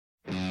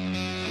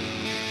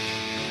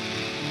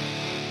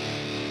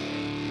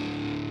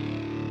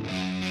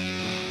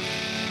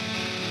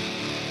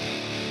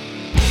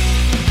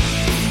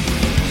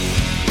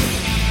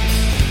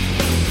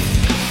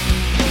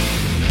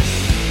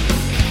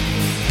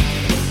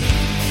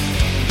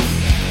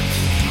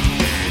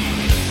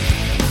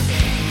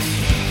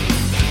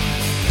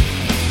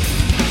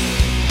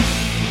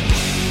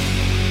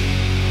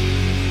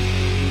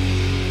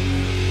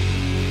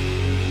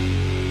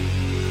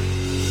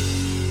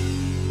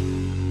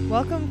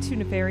Welcome to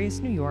Nefarious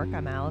New York.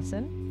 I'm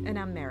Allison. And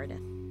I'm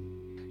Meredith.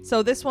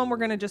 So this one we're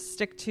going to just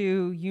stick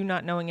to you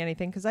not knowing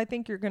anything because I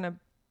think you're going to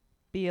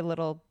be a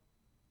little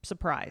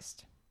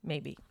surprised,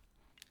 maybe.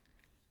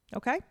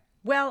 Okay?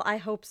 Well, I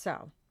hope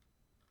so.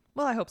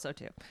 Well, I hope so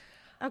too.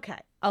 Okay.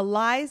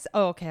 Eliza.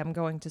 Oh, okay. I'm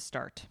going to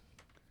start.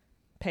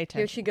 Pay attention.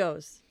 Here she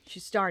goes.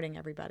 She's starting,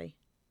 everybody.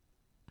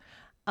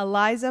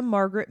 Eliza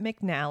Margaret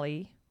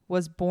McNally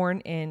was born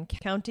in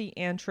County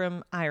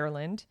Antrim,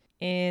 Ireland.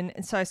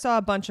 So I saw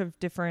a bunch of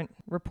different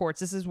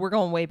reports. We're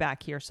going way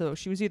back here. So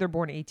she was either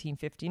born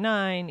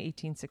 1859,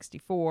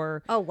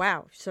 1864. Oh,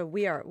 wow. So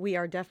we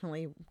are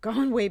definitely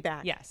going way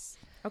back. Yes.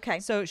 Okay.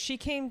 So she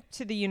came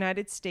to the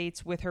United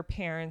States with her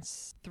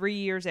parents 3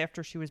 years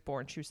after she was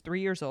born. She was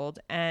 3 years old.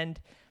 And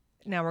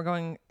now we're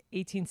going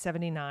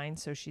 1879.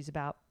 So she's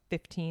about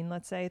 15,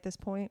 let's say, at this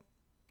point.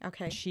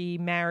 Okay. She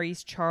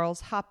marries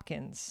Charles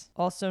Hopkins,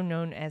 also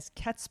known as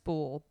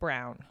Catespool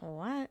Brown.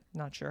 What?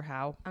 Not sure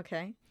how.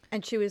 Okay.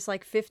 And she was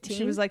like 15?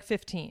 She was like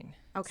 15.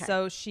 Okay.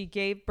 So she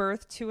gave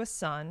birth to a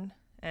son,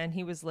 and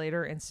he was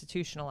later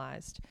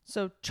institutionalized.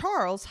 So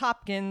Charles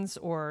Hopkins,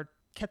 or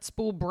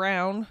Catespool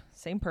Brown,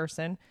 same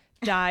person,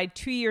 died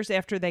 2 years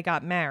after they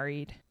got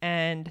married.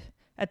 And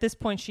at this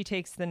point, she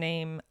takes the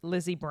name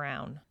Lizzie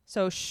Brown.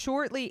 So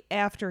shortly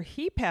after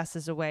he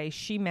passes away,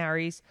 she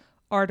marries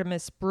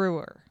Artemus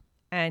Brewer.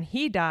 And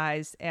he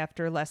dies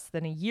after less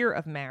than a year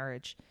of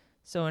marriage.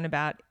 So in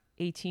about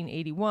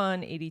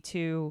 1881,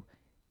 82,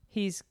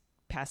 he's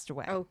passed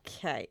away.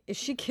 Okay. Is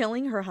she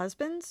killing her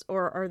husbands,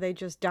 or are they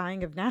just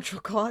dying of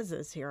natural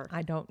causes here?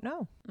 I don't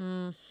know.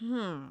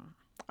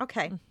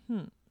 Okay.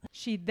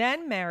 She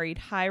then married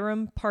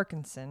Hiram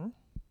Parkinson,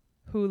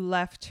 who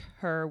left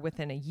her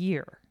within a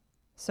year.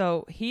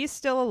 So he's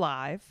still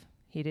alive.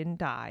 He didn't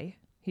die.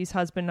 He's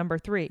husband number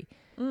 3.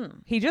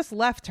 He just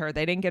left her.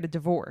 They didn't get a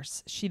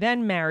divorce. She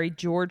then married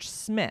George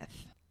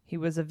Smith. He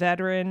was a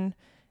veteran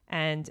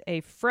and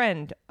a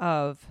friend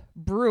of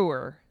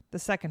Brewer, the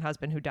second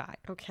husband who died.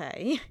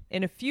 Okay.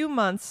 In a few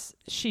months,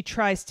 she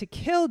tries to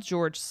kill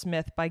George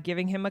Smith by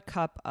giving him a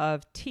cup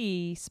of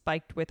tea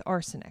spiked with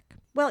arsenic.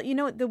 Well, you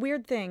know, the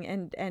weird thing,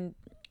 and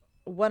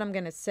what I'm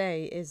going to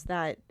say is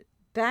that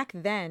back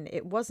then,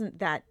 it wasn't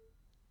that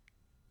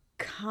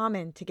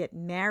common to get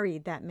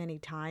married that many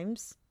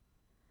times.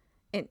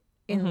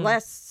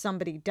 Unless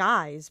somebody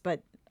dies,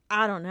 but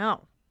I don't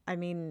know. I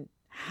mean,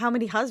 how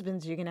many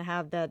husbands are you going to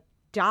have that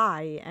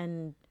die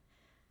and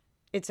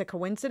it's a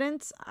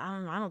coincidence?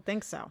 I don't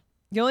think so.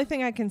 The only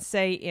thing I can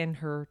say in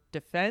her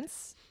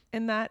defense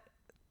in that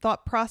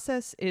thought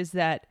process is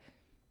that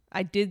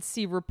I did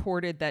see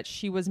reported that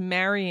she was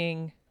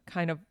marrying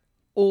kind of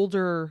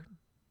older,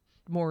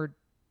 more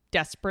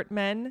desperate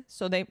men.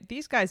 So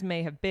these guys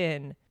may have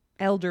been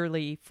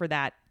elderly for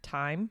that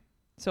time.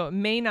 So it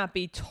may not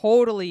be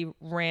totally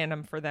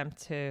random for them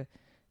to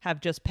have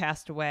just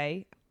passed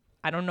away.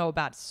 I don't know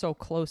about so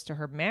close to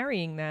her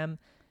marrying them.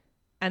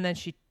 And then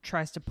she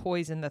tries to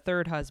poison the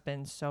third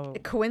husband. So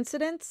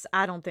coincidence?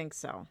 I don't think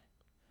so.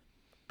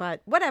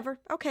 But whatever.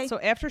 Okay. So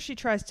after she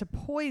tries to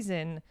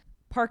poison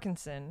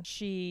Parkinson,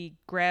 she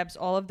grabs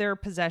all of their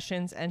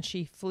possessions and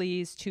she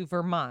flees to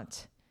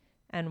Vermont.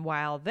 And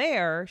while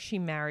there, she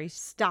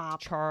marries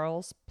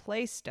Charles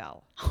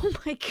Plaisdell. Oh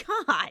my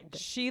God.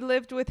 She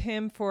lived with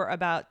him for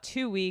about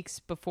 2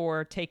 weeks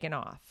before taking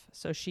off.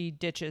 So she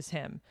ditches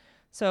him.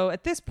 So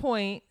at this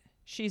point,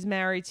 she's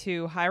married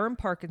to Hiram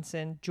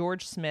Parkinson,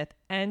 George Smith,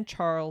 and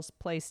Charles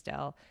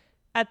Plaisdell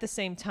at the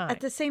same time. At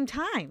the same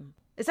time?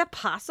 Is that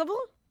possible?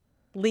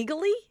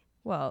 Legally?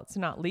 Well, it's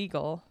not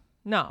legal.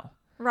 No.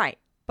 Right.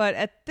 But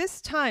at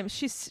this time,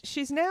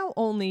 she's now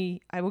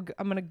only, I'm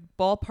going to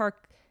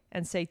ballpark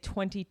and say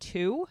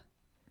 22.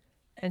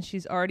 And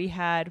she's already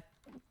had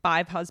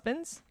 5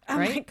 husbands,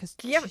 right? Because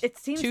it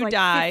seems 2 like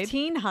died.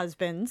 15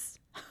 husbands.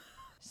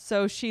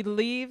 So she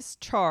leaves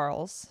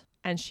Charles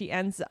and she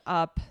ends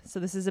up, so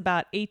this is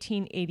about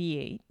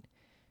 1888.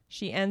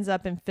 She ends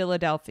up in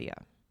Philadelphia.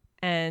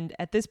 And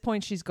at this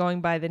point, she's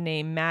going by the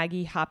name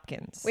Maggie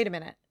Hopkins. Wait a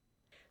minute.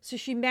 So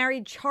she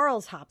married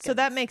Charles Hopkins. So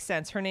that makes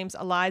sense. Her name's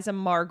Eliza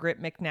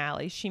Margaret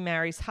McNally. She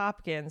marries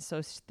Hopkins.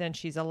 So then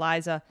she's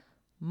Eliza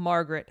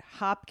Margaret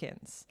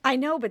Hopkins. I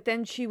know, but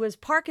then she was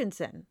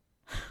Parkinson.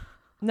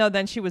 No,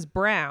 then she was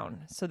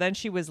Brown. So then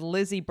she was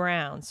Lizzie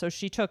Brown. So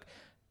she took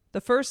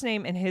the first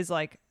name and his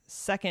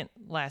second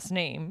last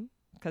name,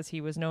 because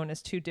he was known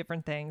as 2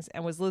 different things,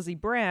 and was Lizzie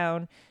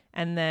Brown.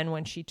 And then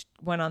when she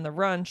went on the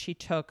run, she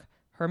took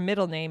her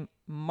middle name,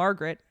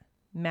 Margaret,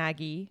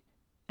 Maggie,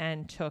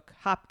 and took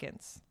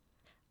Hopkins.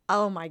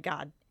 Oh my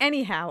God.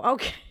 Anyhow,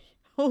 okay.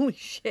 Holy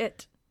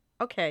shit.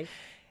 Okay.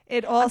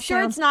 It all I'm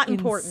sure it's not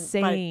important.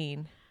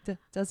 Insane.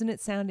 Doesn't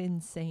it sound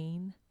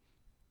insane?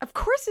 Of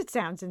course it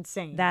sounds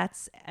insane.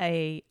 That's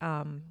a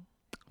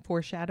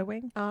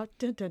foreshadowing. Dun,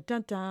 dun,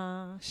 dun,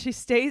 dun. She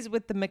stays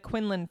with the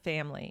McQuinlan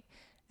family,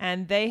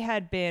 and they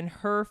had been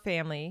her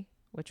family,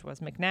 which was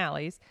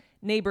McNally's,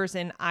 neighbors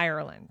in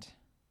Ireland.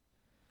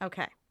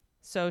 Okay.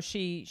 So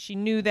she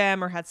knew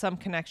them or had some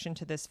connection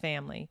to this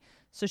family.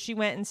 So she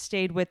went and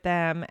stayed with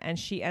them, and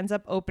she ends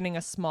up opening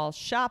a small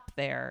shop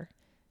there.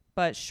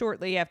 But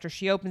shortly after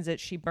she opens it,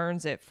 she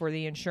burns it for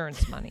the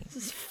insurance money.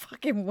 This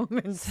fucking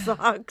woman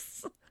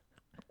sucks.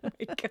 Oh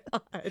my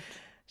God.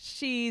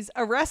 She's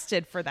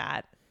arrested for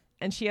that,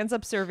 and she ends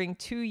up serving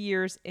 2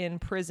 years in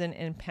prison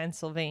in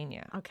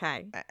Pennsylvania.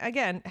 Okay.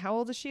 Again, how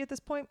old is she at this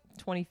point?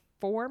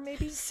 24,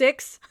 maybe?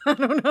 6? I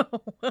don't know.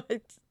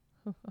 What?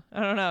 I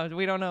don't know.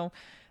 We don't know.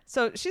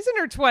 So she's in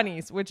her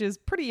 20s, which is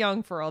pretty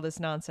young for all this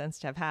nonsense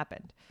to have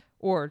happened,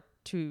 or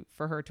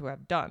for her to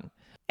have done.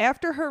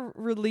 After her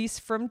release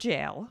from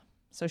jail,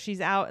 so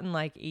she's out in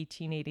like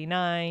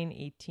 1889,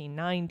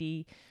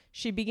 1890,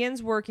 she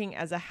begins working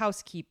as a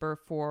housekeeper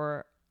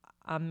for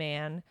a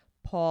man,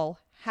 Paul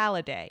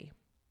Halliday.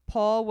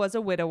 Paul was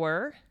a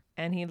widower,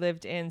 and he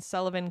lived in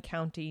Sullivan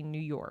County, New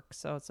York,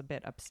 so it's a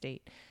bit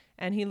upstate.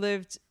 And he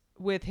lived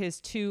with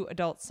his 2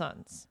 adult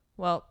sons.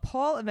 Well,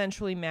 Paul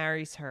eventually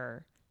marries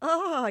her.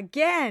 Oh,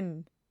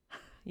 again.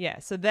 Yeah,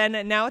 so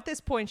then now at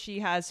this point, she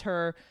has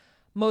her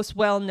most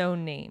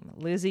well-known name,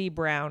 Lizzie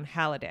Brown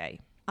Halliday.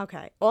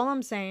 Okay. All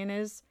I'm saying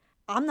is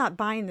I'm not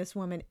buying this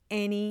woman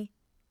any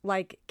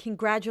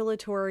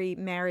congratulatory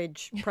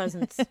marriage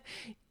presents.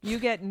 You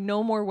get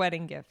no more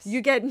wedding gifts.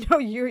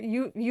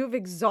 You've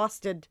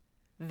exhausted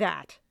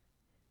that.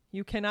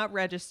 You cannot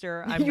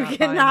register. You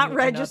cannot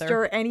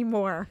register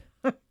anymore.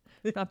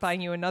 Not buying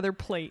you another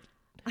plate.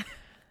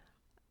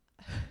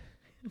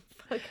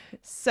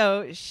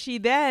 So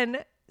she's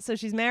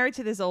married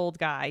to this old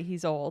guy.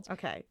 He's old.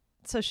 Okay.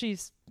 So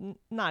she's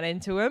not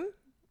into him.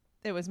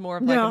 It was more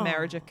of like a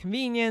marriage of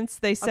convenience.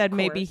 They said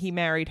maybe he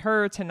married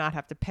her to not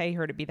have to pay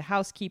her to be the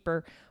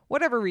housekeeper.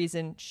 Whatever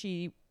reason,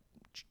 she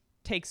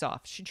takes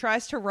off. She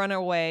tries to run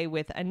away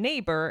with a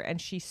neighbor, and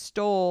she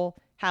stole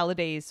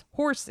Halliday's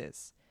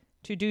horses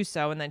to do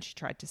so. And then she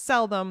tried to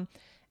sell them.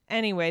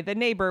 Anyway, the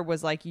neighbor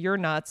was like, "You're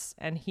nuts."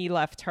 And he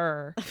left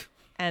her.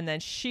 And then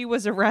she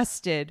was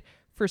arrested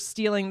for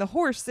stealing the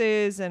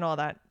horses and all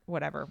that,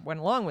 whatever went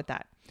along with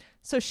that.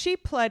 So she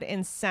pled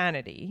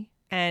insanity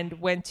and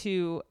went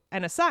to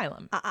an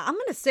asylum. I'm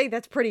going to say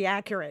that's pretty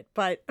accurate,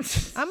 but...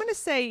 I'm going to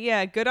say,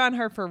 yeah, good on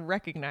her for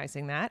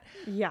recognizing that.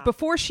 Yeah.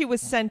 Before she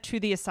was sent to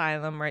the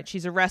asylum, right,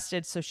 she's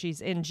arrested, so she's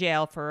in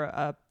jail for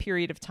a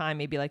period of time,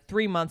 maybe like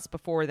 3 months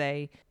before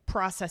they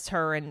process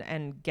her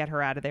and get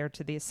her out of there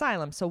to the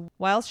asylum. So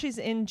while she's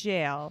in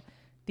jail,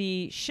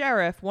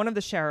 one of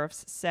the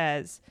sheriffs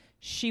says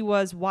she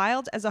was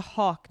wild as a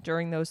hawk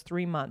during those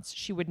 3 months.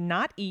 She would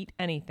not eat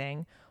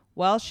anything.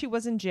 While she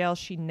was in jail,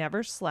 she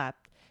never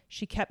slept.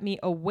 She kept me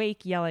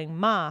awake yelling,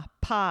 "Ma,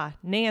 Pa,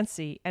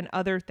 Nancy," and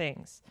other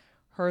things.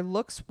 Her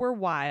looks were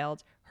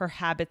wild, her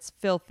habits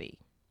filthy.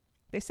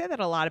 They say that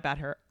a lot about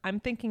her. I'm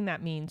thinking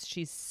that means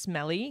she's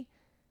smelly,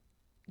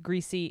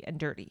 greasy, and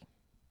dirty.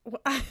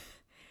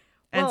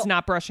 And it's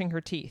not brushing her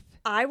teeth.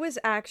 I was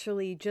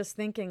actually just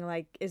thinking,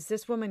 is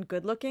this woman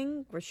good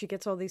looking where she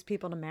gets all these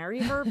people to marry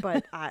her?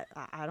 But I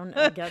don't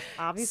know. I guess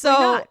obviously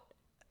not.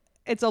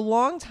 It's a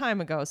long time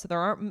ago, so there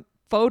aren't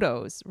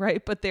photos,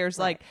 right? But there's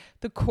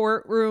the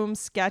courtroom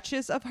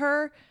sketches of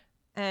her,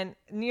 and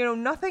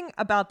nothing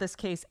about this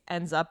case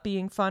ends up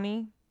being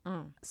funny.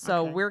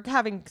 So we're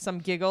having some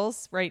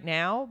giggles right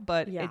now,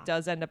 but it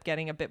does end up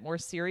getting a bit more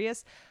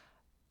serious.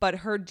 But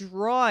her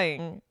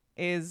drawing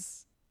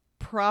is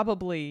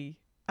probably,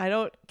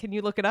 can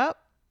you look it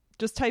up?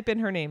 Just type in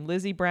her name,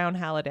 Lizzie Brown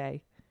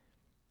Halliday.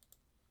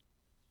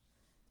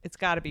 It's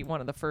got to be one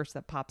of the first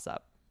that pops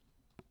up.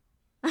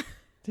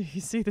 Do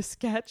you see the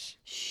sketch?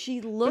 She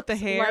looks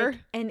like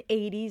an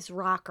 80s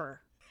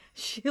rocker.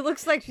 She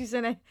looks like she's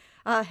in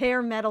a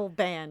hair metal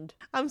band.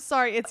 I'm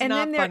sorry, it's not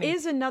funny. And then there funny.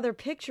 is another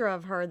picture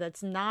of her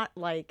that's not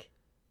like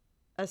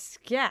a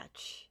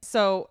sketch.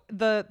 So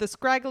the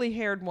scraggly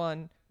haired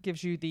one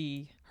gives you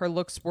her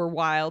looks were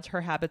wild,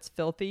 her habits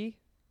filthy.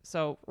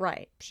 So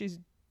she's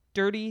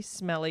dirty,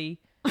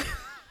 smelly,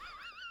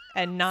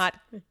 and not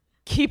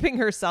keeping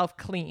herself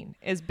clean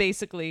is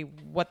basically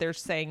what they're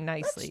saying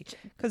nicely.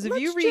 Because if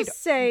you read,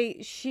 just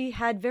say she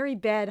had very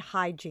bad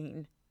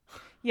hygiene.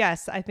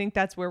 Yes, I think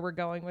that's where we're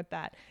going with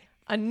that.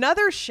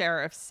 Another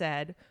sheriff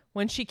said,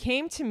 when she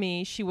came to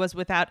me, she was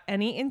without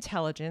any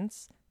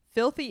intelligence,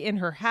 filthy in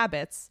her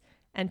habits,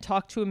 and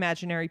talked to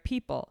imaginary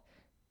people.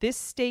 This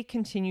state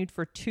continued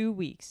for 2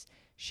 weeks.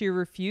 She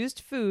refused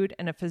food,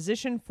 and a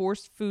physician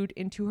forced food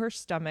into her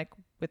stomach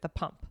with a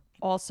pump.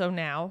 Also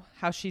now,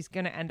 how she's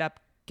going to end up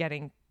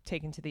getting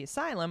taken to the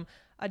asylum,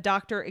 a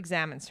doctor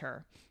examines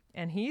her.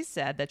 And he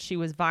said that she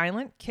was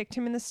violent, kicked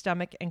him in the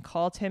stomach, and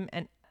called him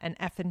an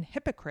effing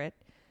hypocrite.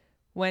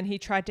 When he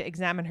tried to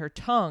examine her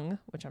tongue,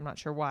 which I'm not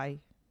sure why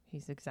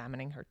he's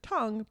examining her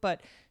tongue,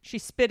 but she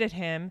spit at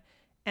him.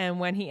 And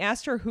when he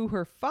asked her who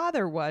her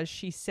father was,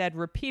 she said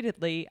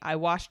repeatedly, "I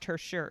washed her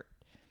shirt."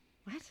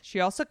 What? She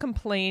also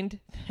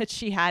complained that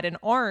she had an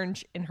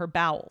orange in her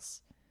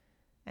bowels.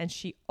 And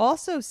she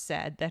also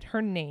said that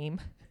her name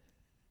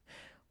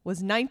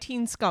was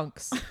 19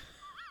 Skunks.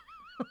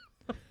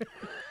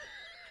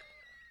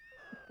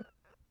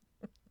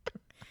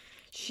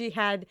 She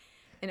had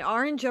an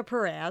orange up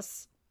her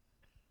ass.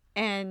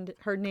 and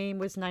her name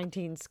was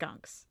 19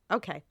 Skunks.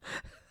 Okay.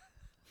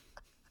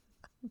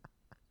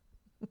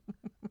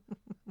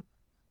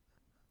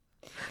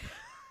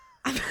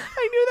 I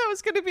knew that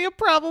was going to be a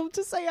problem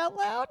to say out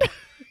loud.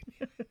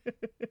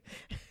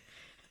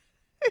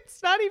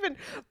 It's not even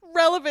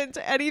relevant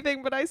to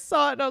anything, but I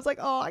saw it and I was like,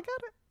 oh, I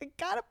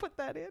gotta put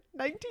that in.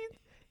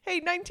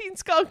 19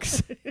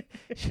 skunks.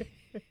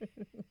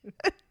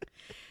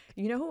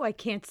 You know who I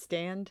can't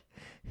stand?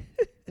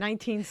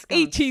 19 Skunks.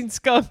 18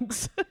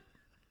 skunks.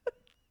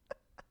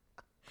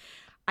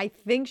 I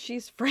think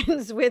she's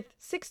friends with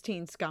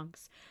 16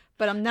 Skunks,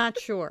 but I'm not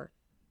sure.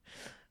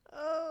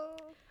 Oh.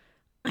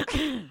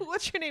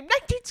 What's your name?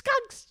 19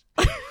 skunks.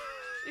 I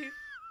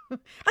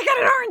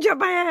got an orange up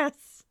my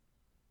ass.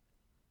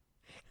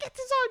 Get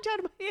this orange out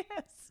of my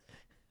ass.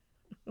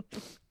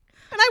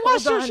 And I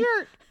washed your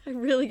shirt. I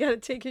really got to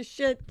take a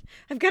shit.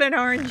 I've got an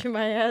orange in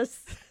my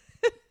ass.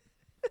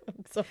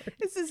 I'm sorry.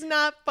 This is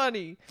not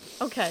funny.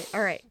 Okay,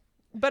 all right.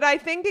 But I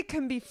think it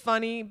can be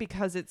funny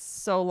because it's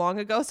so long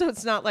ago, so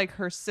it's not like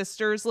her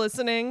sister's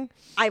listening.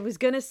 I was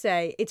going to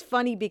say, it's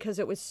funny because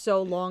it was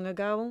so long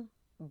ago,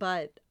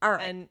 but all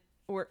right. And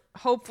we're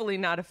hopefully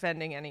not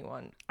offending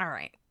anyone. All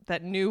right.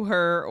 That knew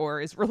her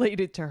or is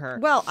related to her.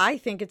 Well, I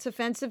think it's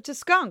offensive to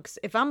skunks.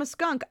 If I'm a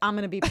skunk, I'm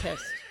going to be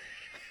pissed.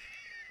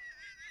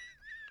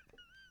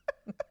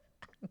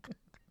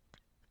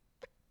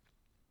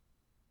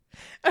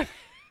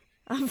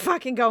 I'm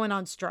fucking going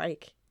on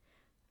strike.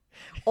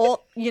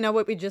 You know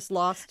what we just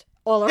lost?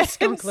 All our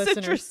skunk listeners.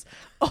 Citrus,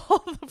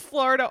 all the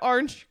Florida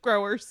orange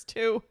growers,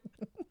 too.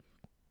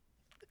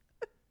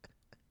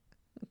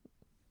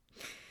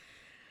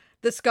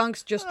 The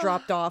skunks just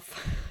dropped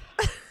off.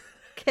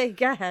 Okay,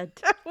 go ahead.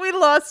 We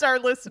lost our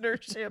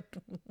listenership.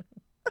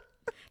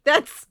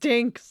 That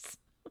stinks.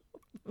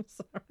 I'm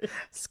sorry.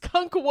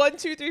 Skunk 1,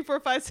 2, 3, 4,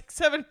 5, 6,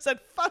 7 said,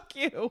 fuck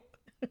you.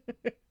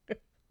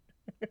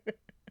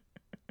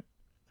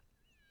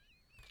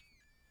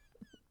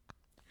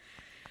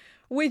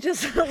 We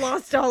just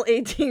lost all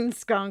 18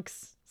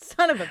 skunks.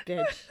 Son of a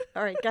bitch.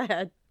 All right, go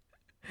ahead.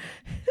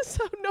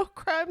 So no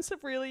crimes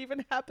have really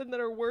even happened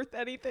that are worth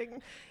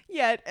anything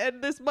yet.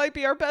 And this might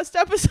be our best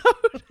episode.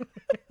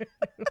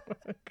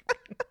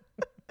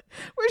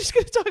 We're just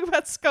going to talk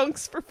about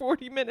skunks for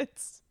 40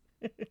 minutes.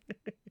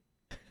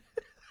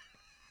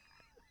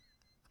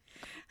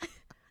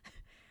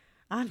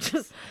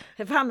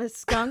 If I'm a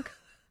skunk,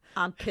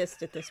 I'm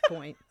pissed at this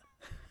point.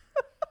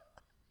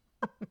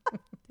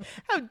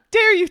 How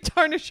dare you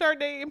tarnish our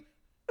name?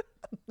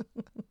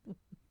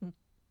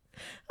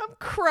 I'm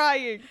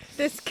crying.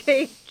 This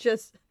case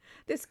just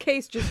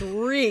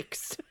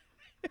reeks.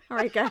 All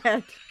right, go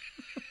ahead.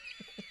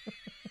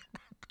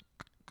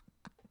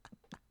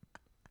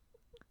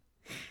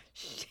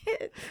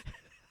 Shit.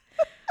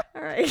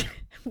 All right.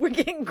 We're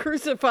getting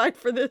crucified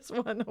for this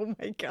one. Oh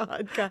my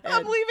God. Go ahead.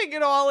 I'm leaving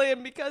it all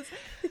in because,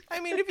 I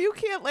mean, if you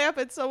can't laugh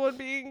at someone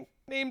being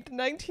named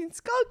 19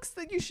 skunks,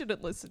 then you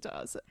shouldn't listen to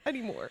us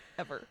anymore,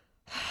 ever.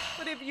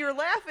 But if you're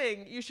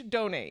laughing, you should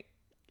donate.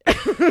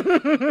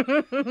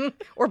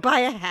 Or buy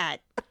a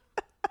hat.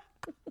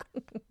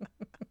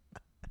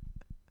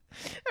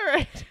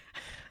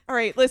 All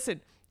right,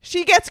 listen.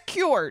 She gets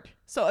cured.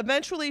 So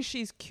eventually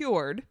she's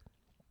cured.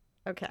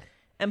 Okay.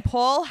 And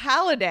Paul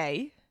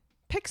Halliday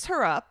picks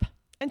her up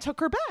and took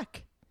her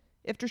back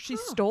after she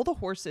stole the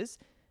horses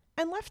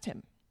and left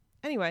him.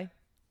 Anyway,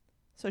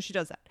 so she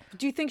does that.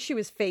 Do you think she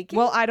was faking?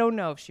 Well, I don't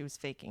know if she was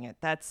faking it.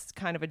 That's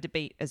kind of a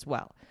debate as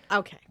well.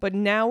 Okay. But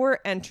now we're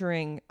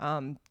entering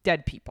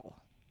dead people.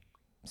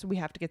 So we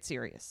have to get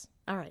serious.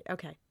 All right.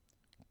 Okay.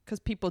 Because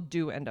people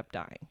do end up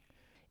dying.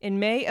 In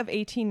May of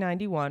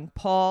 1891,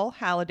 Paul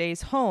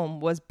Halliday's home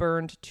was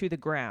burned to the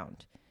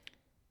ground.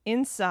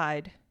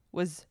 Inside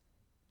was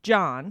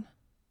John,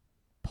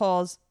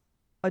 Paul's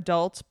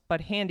adult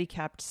but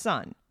handicapped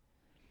son.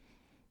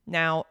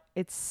 Now,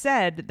 it's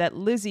said that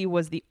Lizzie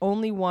was the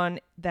only one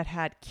that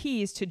had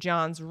keys to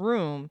John's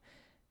room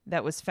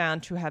that was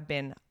found to have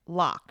been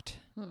locked.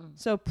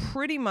 So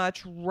pretty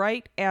much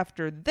right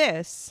after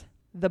this,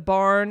 the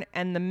barn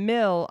and the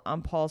mill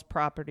on Paul's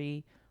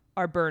property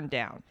are burned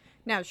down.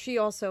 Now, she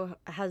also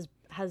has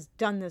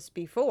done this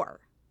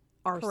before.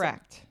 Arson.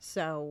 Correct.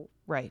 So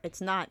Right.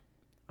 it's not,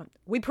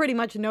 we pretty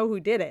much know who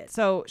did it.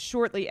 So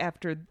shortly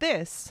after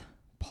this,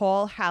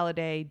 Paul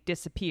Halliday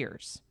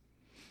disappears.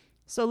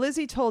 So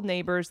Lizzie told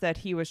neighbors that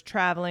he was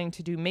traveling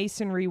to do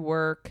masonry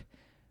work,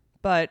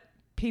 but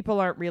people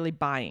aren't really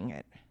buying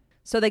it.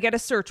 So they get a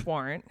search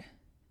warrant,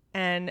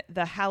 and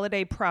the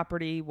Halliday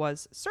property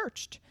was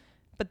searched.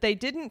 But they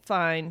didn't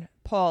find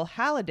Paul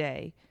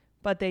Halliday,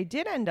 but they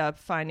did end up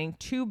finding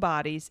 2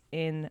 bodies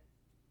in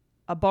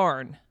a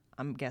barn.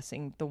 I'm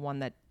guessing the one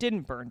that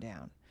didn't burn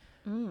down.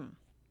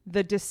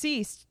 The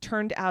deceased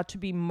turned out to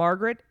be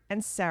Margaret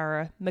and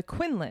Sarah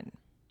McQuinlan.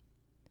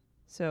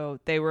 So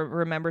they were,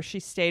 remember, she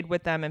stayed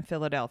with them in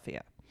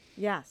Philadelphia.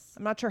 Yes.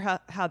 I'm not sure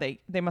how they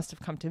must have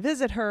come to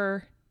visit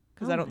her,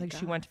 because I don't think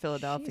she went to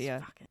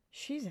Philadelphia.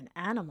 She's an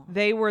animal.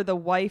 They were the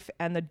wife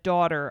and the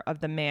daughter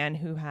of the man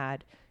who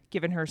had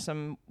given her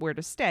somewhere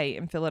to stay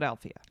in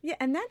Philadelphia. Yeah,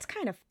 and that's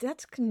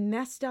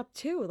messed up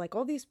too. Like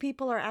all these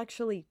people are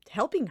actually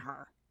helping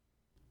her.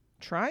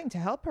 Trying to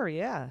help her,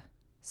 yeah.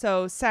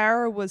 So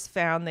Sarah was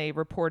found, they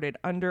reported,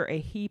 under a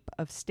heap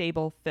of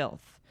stable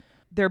filth.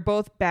 They're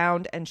both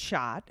bound and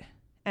shot,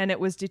 and it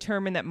was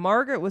determined that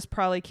Margaret was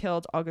probably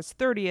killed August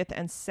 30th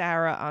and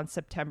Sarah on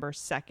September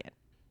 2nd.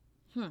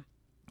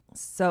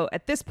 So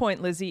at this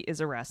point, Lizzie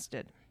is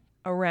arrested.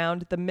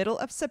 Around the middle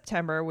of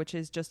September, which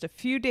is just a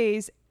few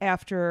days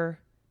after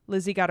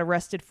Lizzie got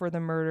arrested for the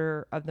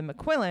murder of the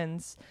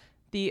McQuillans,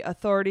 the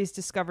authorities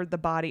discovered the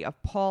body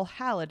of Paul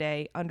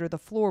Halliday under the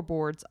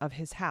floorboards of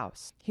his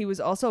house. He was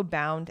also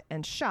bound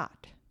and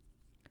shot.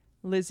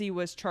 Lizzie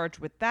was charged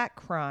with that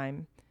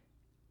crime,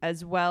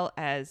 as well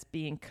as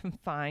being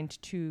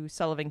confined to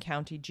Sullivan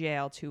County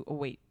Jail to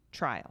await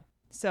trial.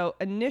 So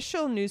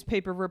initial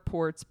newspaper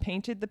reports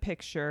painted the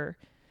picture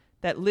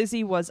that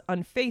Lizzie was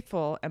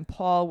unfaithful and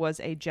Paul was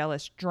a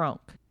jealous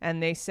drunk.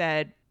 And they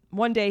said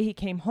one day he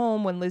came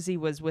home when Lizzie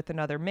was with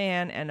another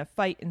man and a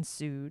fight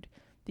ensued.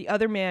 The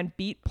other man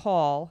beat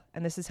Paul,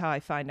 and this is how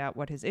I find out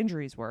what his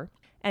injuries were,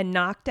 and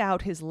knocked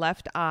out his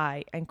left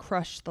eye and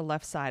crushed the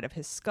left side of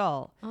his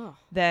skull. Oh.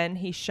 Then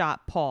he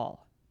shot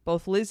Paul.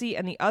 Both Lizzie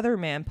and the other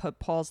man put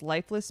Paul's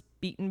lifeless,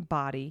 beaten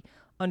body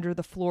under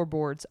the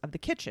floorboards of the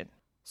kitchen.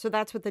 So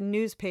that's what the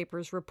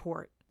newspapers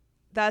report.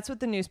 That's what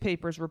the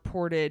newspapers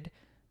reported.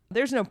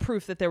 There's no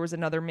proof that there was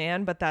another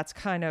man, but that's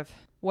kind of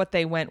what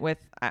they went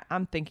with,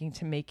 I'm thinking,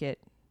 to make it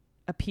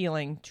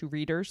appealing to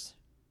readers.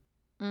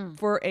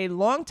 For a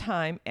long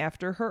time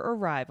after her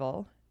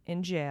arrival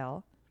in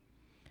jail,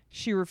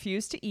 she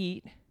refused to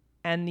eat,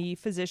 and the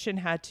physician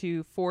had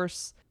to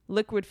force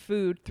liquid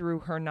food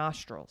through her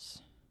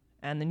nostrils.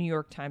 And the New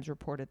York Times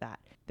reported that.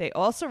 They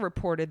also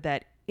reported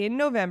that in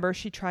November,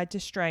 she tried to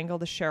strangle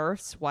the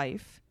sheriff's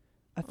wife.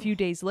 A few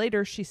days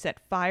later, she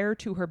set fire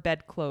to her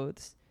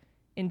bedclothes.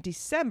 In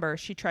December,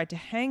 she tried to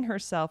hang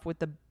herself with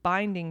the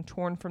binding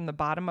torn from the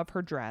bottom of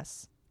her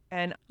dress.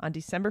 And on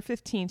December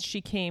 15th,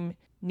 she came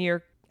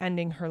near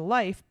ending her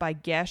life by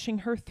gashing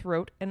her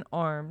throat and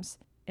arms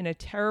in a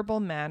terrible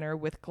manner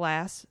with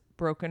glass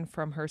broken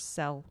from her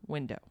cell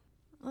window.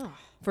 Ugh.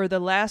 For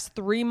the last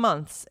 3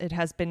 months, it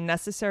has been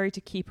necessary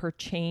to keep her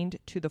chained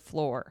to the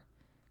floor.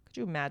 Could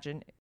you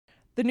imagine?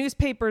 The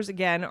newspapers,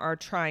 again, are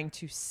trying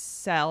to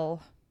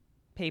sell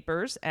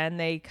papers, and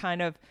they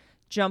kind of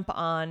jump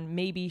on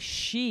maybe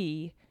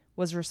she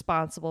was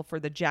responsible for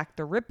the Jack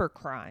the Ripper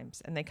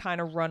crimes, and they kind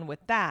of run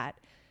with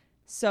that.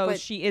 So But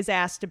she is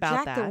asked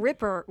about Jack that. the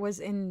Ripper was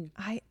in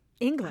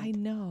England. I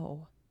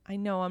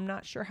know. I'm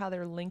not sure how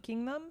they're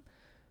linking them,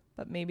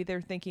 but maybe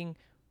they're thinking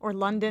Or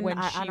London. when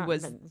I she don't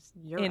was even-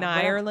 Europe, in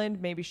whatever.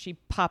 Ireland, maybe she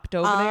popped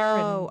over there.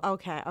 Oh,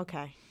 And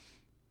okay.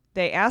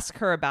 they ask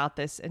her about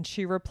this, and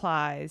she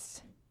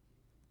replies,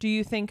 "Do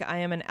you think I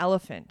am an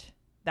elephant?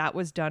 That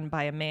was done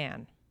by a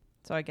man."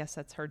 So I guess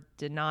that's her I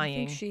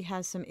denying. think she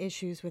has some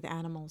issues with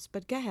animals,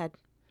 but go ahead.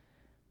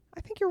 I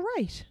think you're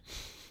right,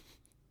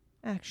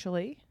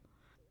 actually.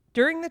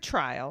 During the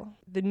trial,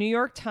 the New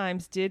York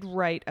Times did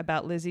write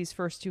about Lizzie's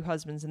first two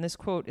husbands, and this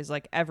quote is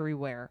like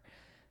everywhere.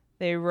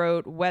 They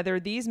wrote, "Whether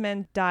these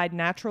men died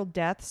natural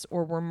deaths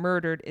or were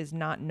murdered is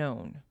not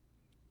known."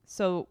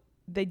 So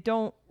they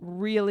don't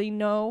really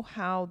know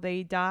how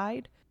they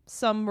died.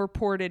 Some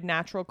reported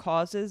natural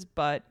causes,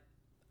 but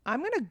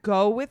I'm going to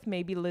go with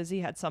maybe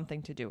Lizzie had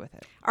something to do with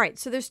it. All right,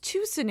 so there's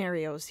two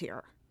scenarios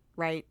here,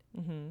 right?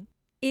 Mm-hmm.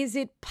 Is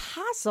it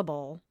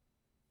possible,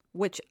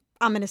 which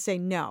I'm going to say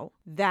no,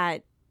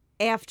 that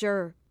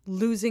after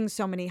losing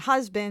so many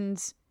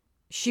husbands,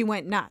 she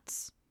went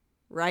nuts,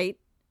 right?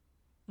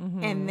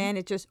 Mm-hmm. And then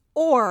it just,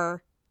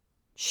 or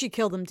she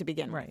killed him to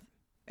begin with. Right.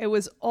 It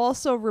was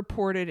also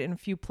reported in a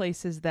few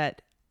places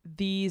that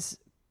these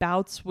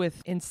bouts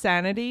with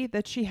insanity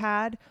that she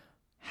had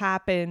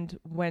happened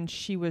when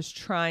she was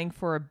trying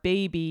for a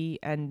baby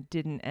and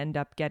didn't end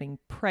up getting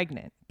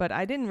pregnant. But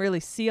I didn't really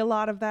see a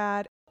lot of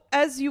that.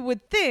 As you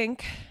would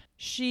think,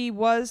 she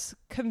was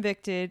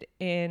convicted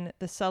in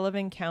the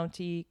Sullivan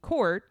County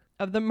Court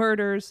of the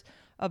murders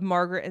of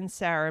Margaret and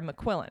Sarah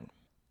McQuillan.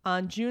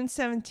 On June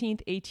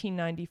 17th,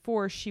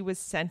 1894, she was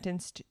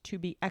sentenced to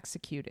be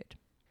executed.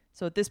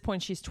 So at this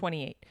point, she's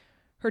 28.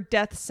 Her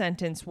death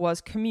sentence was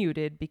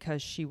commuted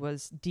because she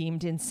was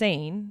deemed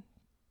insane.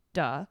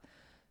 Duh.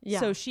 Yeah.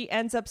 So she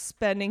ends up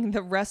spending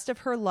the rest of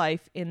her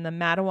life in the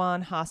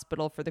Matawan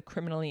Hospital for the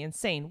Criminally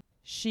Insane.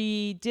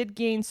 She did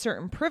gain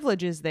certain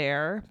privileges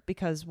there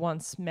because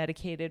once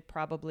medicated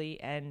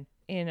probably and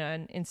in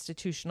an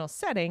institutional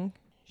setting,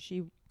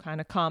 she kind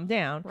of calmed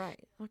down. Right.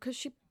 Because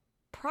she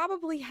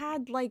probably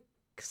had like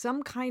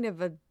some kind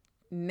of a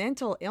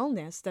mental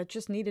illness that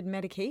just needed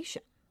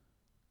medication.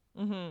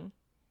 Mm-hmm.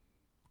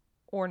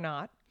 Or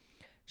not.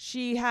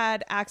 She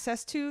had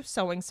access to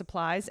sewing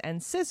supplies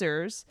and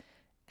scissors.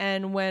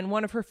 And when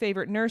one of her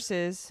favorite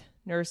nurses,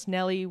 Nurse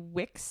Nellie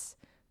Wicks,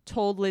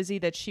 told Lizzie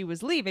that she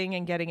was leaving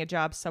and getting a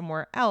job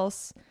somewhere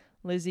else,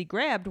 Lizzie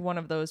grabbed one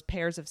of those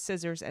pairs of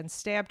scissors and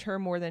stabbed her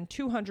more than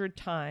 200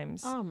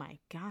 times, Oh my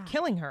God.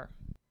 killing her.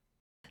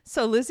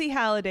 So Lizzie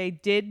Halliday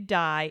did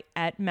die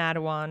at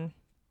Mattawan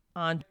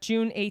on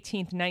June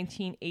 18th,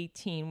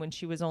 1918, when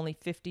she was only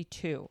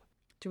 52.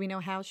 Do we know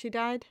how she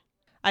died?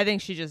 I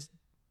think she just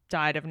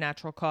died of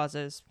natural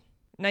causes.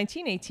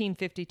 1918,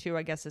 52,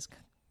 I guess, is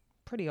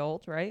pretty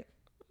old, right?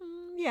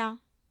 Yeah.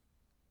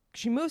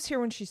 She moves here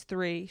when she's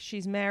 3.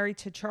 She's married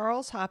to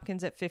Charles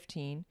Hopkins at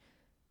 15,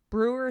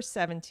 Brewer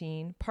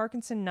 17,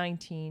 Parkinson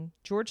 19,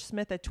 George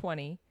Smith at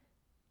 20,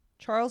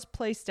 Charles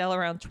Plaisdell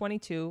around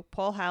 22,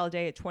 Paul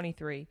Halliday at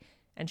 23,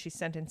 and she's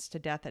sentenced to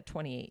death at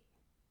 28.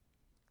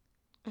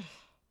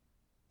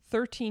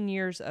 13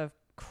 years of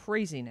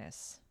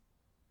craziness.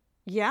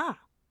 Yeah.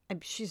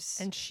 And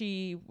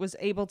she was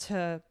able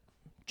to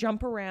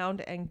jump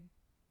around and...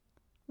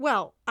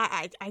 Well,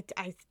 I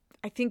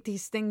think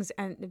these things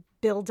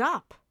build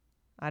up.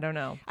 I don't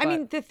know. I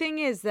mean, the thing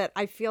is that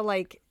I feel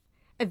like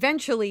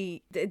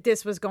eventually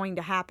this was going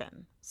to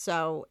happen.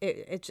 So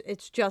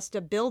it's just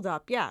a build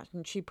up. Yeah.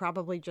 And she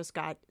probably just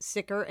got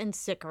sicker and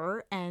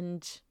sicker.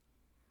 And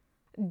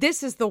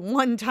this is the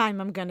one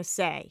time I'm going to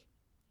say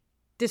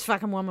this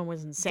fucking woman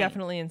was insane.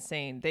 Definitely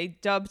insane. They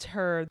dubbed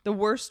her the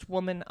worst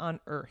woman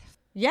on earth.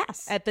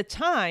 Yes. At the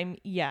time,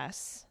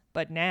 yes.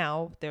 But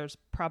now there's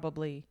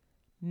probably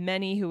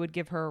many who would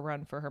give her a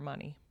run for her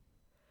money.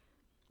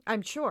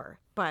 I'm sure.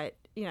 But,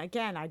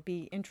 again, I'd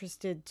be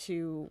interested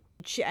to...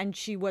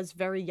 She was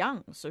very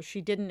young, so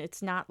she didn't...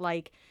 It's not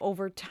like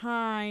over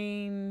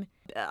time...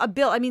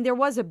 there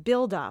was a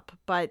build-up,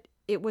 but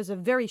it was a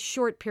very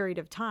short period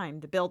of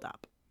time, the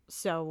build-up.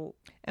 So...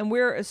 And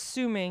we're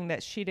assuming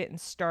that she didn't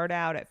start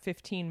out at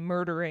 15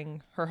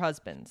 murdering her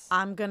husbands.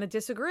 I'm going to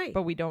disagree.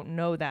 But we don't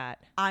know that.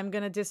 I'm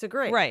going to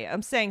disagree. Right.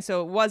 I'm saying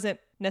so it wasn't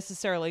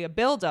necessarily a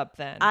build-up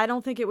then. I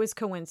don't think it was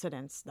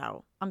coincidence,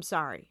 though. I'm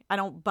sorry. I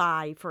don't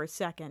buy for a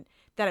second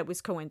that it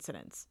was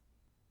coincidence.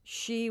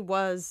 She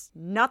was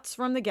nuts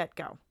from the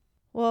get-go.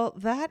 Well,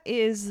 that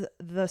is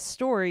the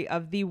story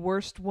of the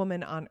worst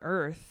woman on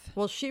earth.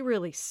 Well, she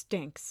really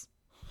stinks.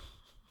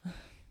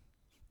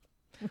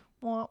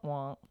 Wah,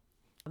 wah.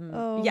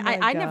 Yeah,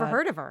 I never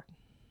heard of her.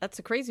 That's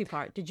the crazy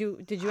part. Did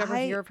you ever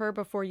hear of her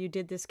before you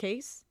did this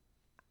case?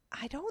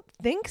 I don't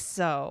think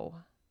so.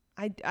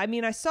 I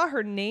mean, I saw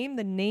her name.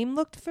 The name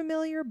looked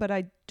familiar, but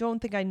I don't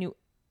think I knew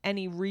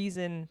any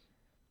reason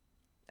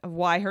of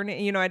why her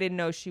name. I didn't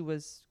know she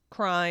was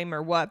crime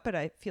or what, but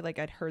I feel like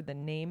I'd heard the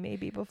name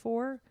maybe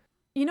before.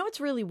 It's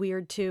really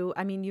weird too.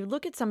 I mean, you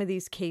look at some of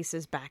these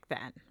cases back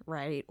then,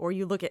 right? Or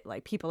you look at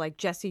like people like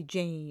Jesse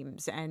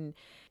James and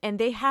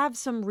they have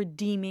some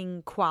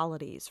redeeming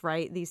qualities,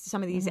 right?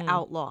 Some of these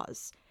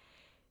outlaws.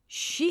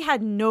 She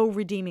had no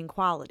redeeming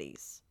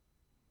qualities.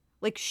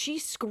 Like she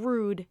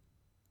screwed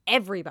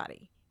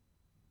everybody.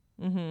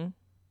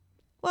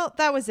 Well,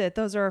 that was it.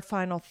 Those are our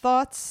final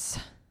thoughts.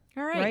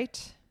 All right.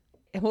 Right?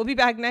 And we'll be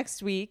back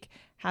next week.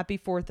 Happy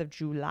 4th of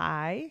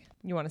July.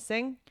 You want to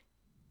sing?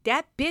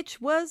 That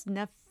bitch was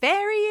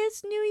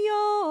nefarious New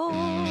York.